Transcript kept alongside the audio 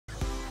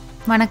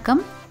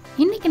வணக்கம்.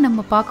 இன்னைக்கு நம்ம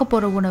பார்க்க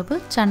போற உணவு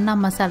சன்னா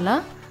மசாலா.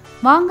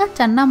 வாங்க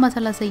சன்னா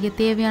மசாலா செய்ய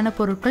தேவையான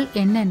பொருட்கள்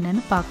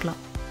என்னென்னன்னு பார்க்கலாம்.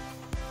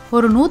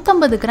 ஒரு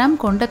 150 கிராம்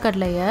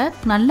கொண்டக்கடலையை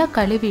நல்லா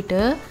கழுவிட்டு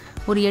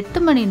ஒரு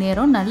 8 மணி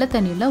நேரம் நல்ல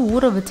தண்ணியில்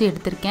ஊற வச்சு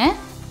எடுத்திருக்கேன்.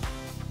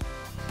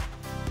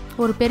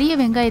 ஒரு பெரிய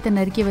வெங்காயத்தை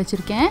நறுக்கி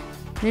வச்சுருக்கேன்.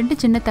 2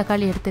 சின்ன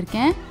தக்காளி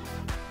எடுத்திருக்கேன்.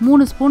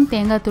 3 ஸ்பூன்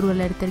தேங்காய்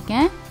துருவல்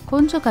எடுத்திருக்கேன்.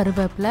 கொஞ்சம்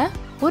கருவேப்பிலை,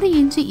 ஒரு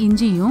இன்ச்சு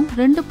இஞ்சியும்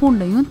 2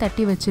 பூண்டையும்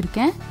தட்டி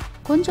வச்சுருக்கேன்.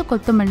 கொஞ்சம்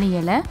கொத்தமல்லி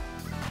இலை,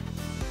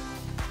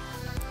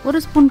 1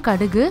 ஸ்பூன்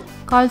கடுகு,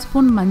 1/4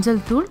 ஸ்பூன்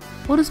மஞ்சள் தூள்,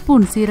 1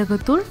 ஸ்பூன்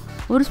சீரகத்தூள்,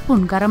 1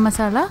 ஸ்பூன் கரம்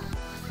மசாலா,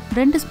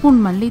 2 ஸ்பூன்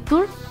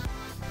மல்லித்தூள்,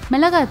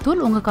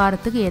 மிளகாய்த்தூள் உங்கள்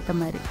காரத்துக்கு ஏற்ற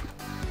மாதிரி.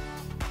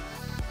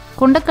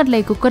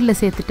 கொண்டக்கடலை குக்கரில்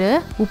சேர்த்துட்டு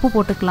உப்பு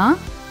போட்டுக்கலாம்.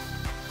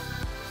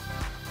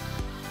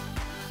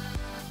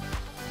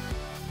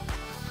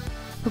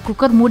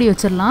 குக்கர் மூடி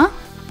வச்சிடலாம்.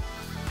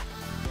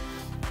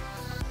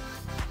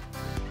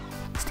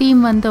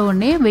 ஸ்டீம் வந்த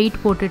உடனே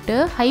வெயிட் போட்டுட்டு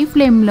ஹை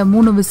ஃப்ளேமில்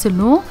 3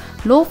 விசிலும்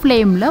லோ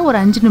ஃப்ளேமில் ஒரு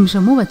 5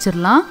 நிமிஷமும்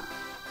வச்சிடலாம்.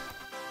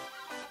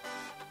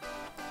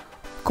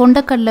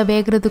 கொண்டக்கடலை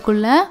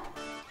வேகிறதுக்குள்ள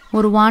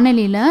ஒரு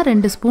வாணலியில்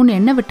 2 ஸ்பூன்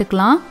எண்ணெய்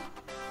விட்டுக்கலாம்.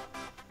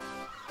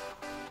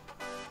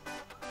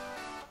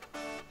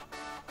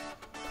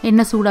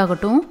 எண்ணெய்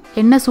சூடாகட்டும்.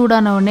 எண்ணெய்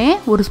சூடான உடனே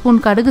 1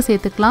 ஸ்பூன் கடுகு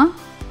சேர்த்துக்கலாம்.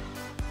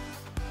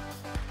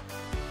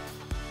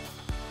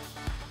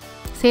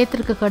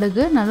 சேர்த்துருக்க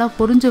கடுகு நல்லா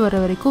பொரிஞ்சு வர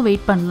வரைக்கும்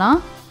வெயிட் பண்ணலாம்.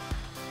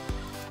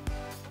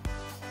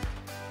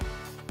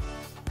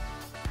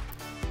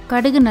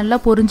 கடுகு நல்லா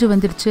பொரிஞ்சு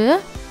வந்துருச்சு.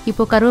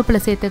 இப்போ கருவேப்பிலை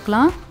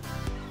சேர்த்துக்கலாம்.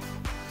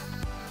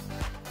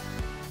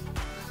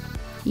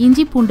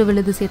 இஞ்சி பூண்டு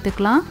விழுது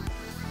சேர்த்துக்கலாம்.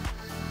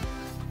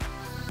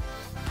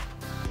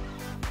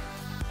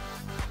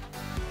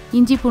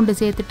 இஞ்சி பூண்டு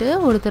சேர்த்துட்டு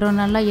ஒரு தடவை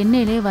நல்லா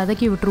எண்ணெயிலே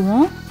வதக்கி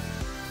விட்டுருவோம்.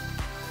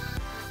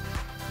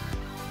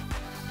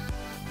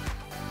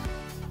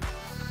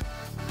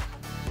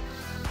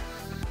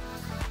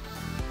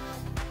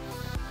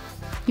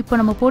 இப்போ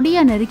நம்ம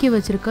பொடியாக நறுக்கி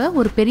வச்சிருக்க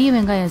ஒரு பெரிய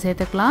வெங்காயம்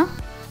சேர்த்துக்கலாம்.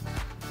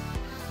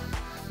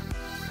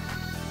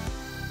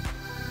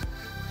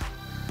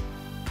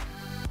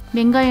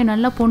 வெங்காயம்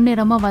நல்லா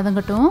பொன்னிறமாக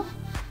வதங்கட்டும்.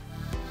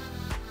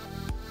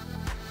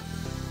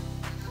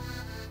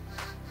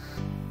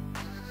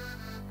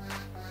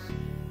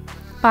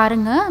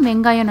 பாருங்க,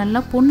 வெங்காயம்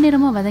நல்லா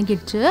பொன்னிறமாக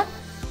வதங்கிடுச்சு.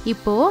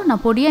 இப்போது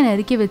நான் பொடியாக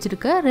நறுக்கி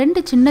வச்சிருக்க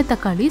 2 சின்ன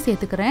தக்காளி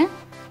சேர்த்துக்கிறேன்.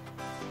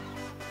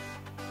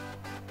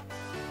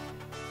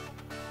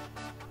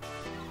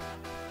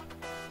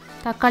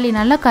 தக்காளி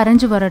நல்லா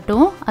கரைஞ்சி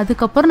வரட்டும்.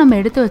 அதுக்கப்புறம்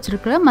நம்ம எடுத்து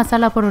வச்சிருக்கிற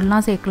மசாலா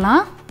பொருள்லாம்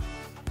சேர்க்கலாம்.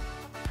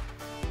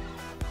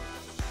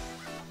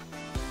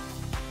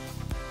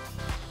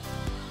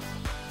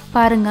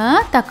 பாருங்க,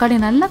 தக்காளி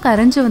நல்லா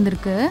கரைஞ்சி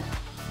வந்திருக்கு.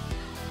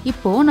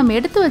 இப்போது நம்ம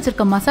எடுத்து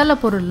வச்சிருக்க மசாலா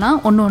பொருள்லாம்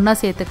ஒன்று ஒன்றா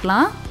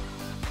சேர்த்துக்கலாம்.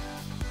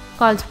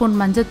 1/4 ஸ்பூன்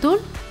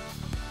மஞ்சத்தூள்,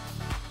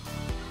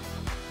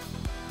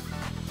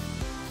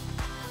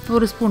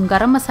 1 ஸ்பூன்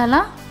கரம்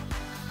மசாலா,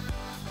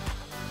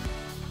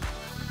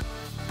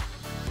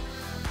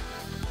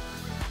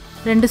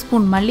 2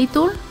 ஸ்பூன்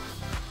மல்லித்தூள்,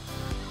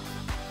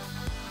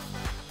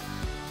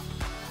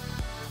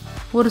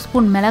 1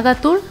 ஸ்பூன்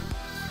மிளகாத்தூள்,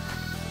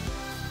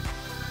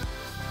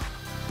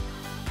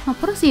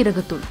 அப்புறம்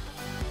சீரகத்தூள்.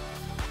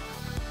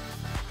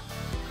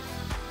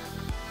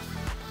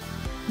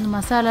 இந்த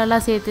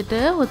மசாலாலாம் சேர்த்துட்டு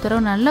ஒரு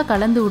தடவை நல்லா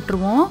கலந்து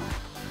விட்டுருவோம்.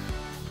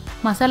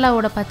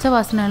 மசாலாவோட பச்சை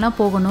வாசனைலாம்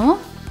போகணும்.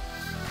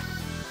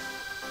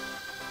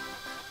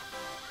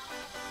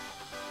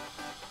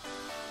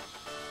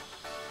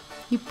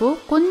 இப்போ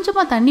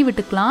கொஞ்சமாக தண்ணி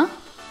விட்டுக்கலாம்.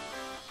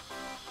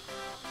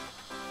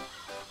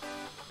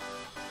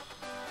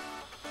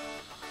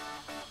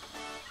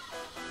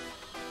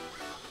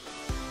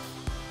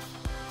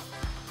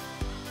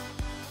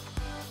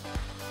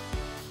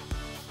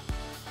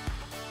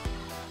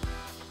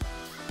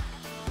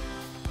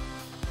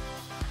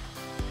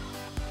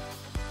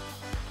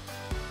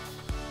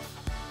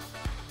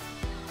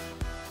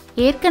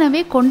 ஏற்கனவே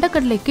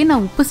கொண்டக்கடலைக்கு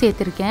நான் உப்பு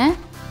சேர்த்துருக்கேன்.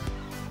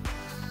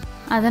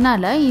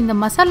 அதனால் இந்த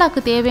மசாலாக்கு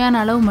தேவையான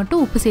அளவு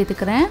மட்டும் உப்பு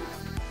சேர்த்துக்கிறேன்.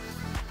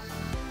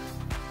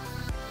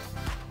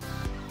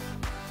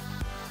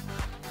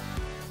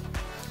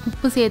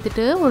 உப்பு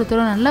சேர்த்துட்டு ஒரு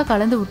தடவை நல்லா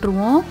கலந்து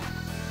விட்டுருவோம்.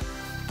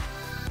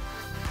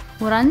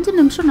 ஒரு 5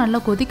 நிமிஷம்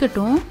நல்லா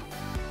கொதிக்கட்டும்.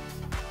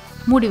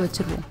 மூடி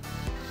வச்சுருவோம்.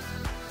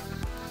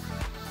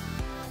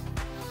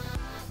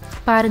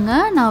 பாருங்க,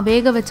 நான்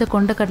வேக வச்ச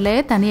கொண்டக்கடலையை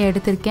தனியாக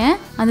எடுத்திருக்கேன்.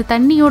 அந்த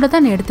தண்ணியோடு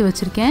தான் நான் எடுத்து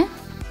வச்சுருக்கேன்.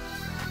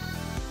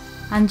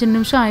 5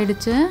 நிமிஷம்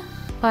ஆயிடுச்சு.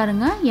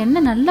 பாருங்க,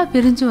 எண்ணெய் நல்லா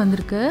பிரிஞ்சு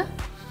வந்திருக்கு.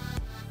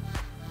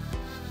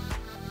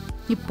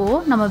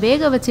 இப்போது நம்ம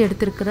வேக வச்சு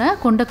எடுத்துருக்கிற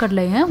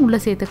கொண்டக்கடலையை உள்ளே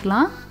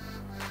சேர்த்துக்கலாம்.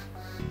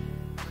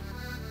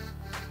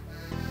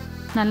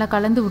 நல்லா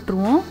கலந்து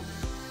விட்டுருவோம்.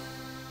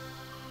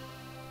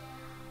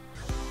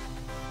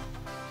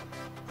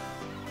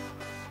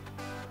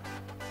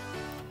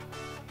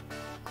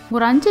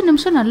 ஒரு 5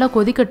 நிமிஷம் நல்லா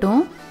கொதிக்கட்டும்.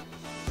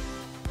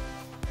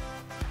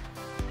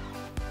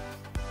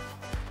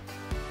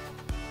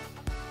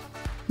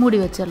 மூடி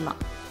வச்சிடலாம்.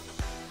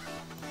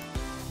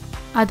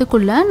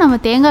 அதுக்குள்ளே நம்ம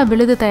தேங்காய்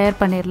விழுது தயார்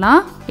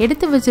பண்ணிடலாம்.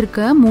 எடுத்து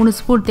வச்சுருக்க 3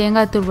 ஸ்பூன்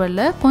தேங்காய்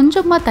துருவலில்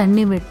கொஞ்சமாக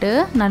தண்ணி விட்டு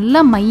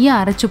நல்லா மைய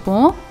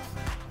அரைச்சிப்போம்.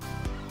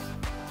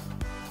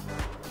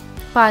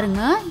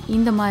 பாருங்கள்,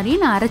 இந்த மாதிரி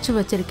நான் அரைச்சி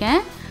வச்சுருக்கேன்.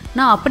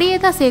 நான் அப்படியே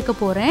தான் சேர்க்க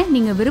போகிறேன்.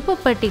 நீங்கள்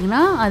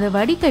விருப்பப்பட்டீங்கன்னா அதை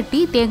வடிகட்டி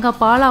தேங்காய்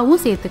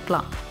பாலாவும்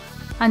சேர்த்துக்கலாம்.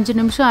 5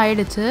 நிமிஷம்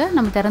ஆயிடுச்சு.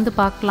 நம்ம திறந்து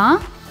பார்க்கலாம்.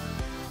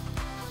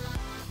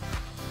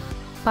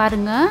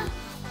 பாருங்கள்,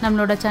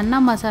 நம்மளோட சன்னா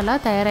மசாலா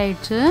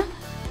தயாராகிடுச்சு.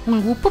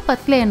 உங்களுக்கு உப்பு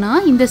பத்தலைன்னா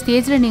இந்த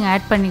ஸ்டேஜில் நீங்கள்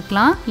ஆட்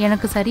பண்ணிக்கலாம்.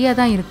 எனக்கு சரியாக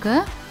தான்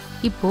இருக்குது.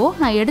 இப்போது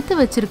நான் எடுத்து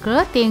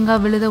வச்சுருக்கிற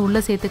தேங்காய் விழுதை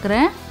உள்ளே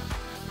சேர்த்துக்கிறேன்.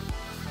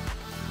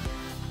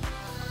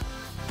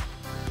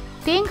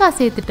 தேங்காய்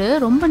சேர்த்துட்டு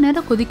ரொம்ப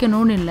நேரம்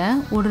கொதிக்கணும்னு இல்லை,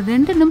 ஒரு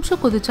 2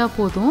 நிமிஷம் கொதிச்சா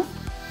போதும்.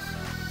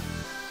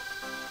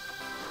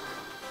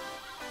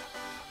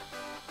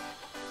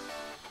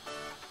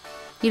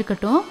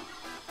 இருக்கட்டும்.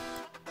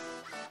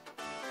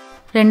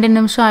 2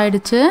 நிமிஷம்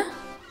ஆயிடுச்சு.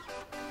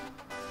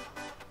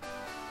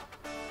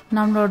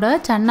 நம்மளோட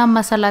சன்னா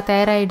மசாலா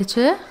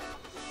தயாராகிடுச்சு.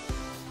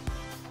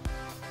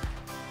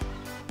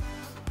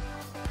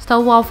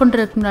 ஸ்டவ் ஆஃப்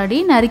பண்ணுறதுக்கு முன்னாடி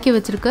நறுக்கி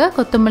வச்சுருக்க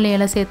கொத்தமல்லி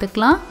இலை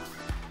சேர்த்துக்கலாம்.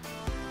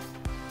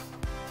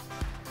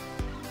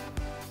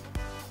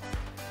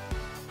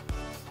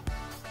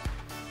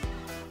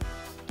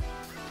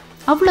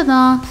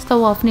 அவ்வளோதான்,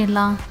 ஸ்டவ் ஆஃப்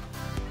பண்ணிடலாம்.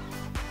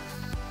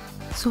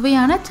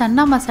 சுவையான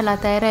சன்னா மசாலா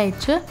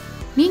தயாராகிடுச்சு.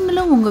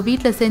 நீங்களும் உங்கள்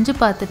வீட்டில் செஞ்சு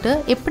பார்த்துட்டு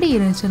எப்படி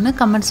இருந்துச்சுன்னு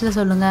கமெண்ட்ஸில்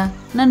சொல்லுங்கள்.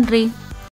 நன்றி.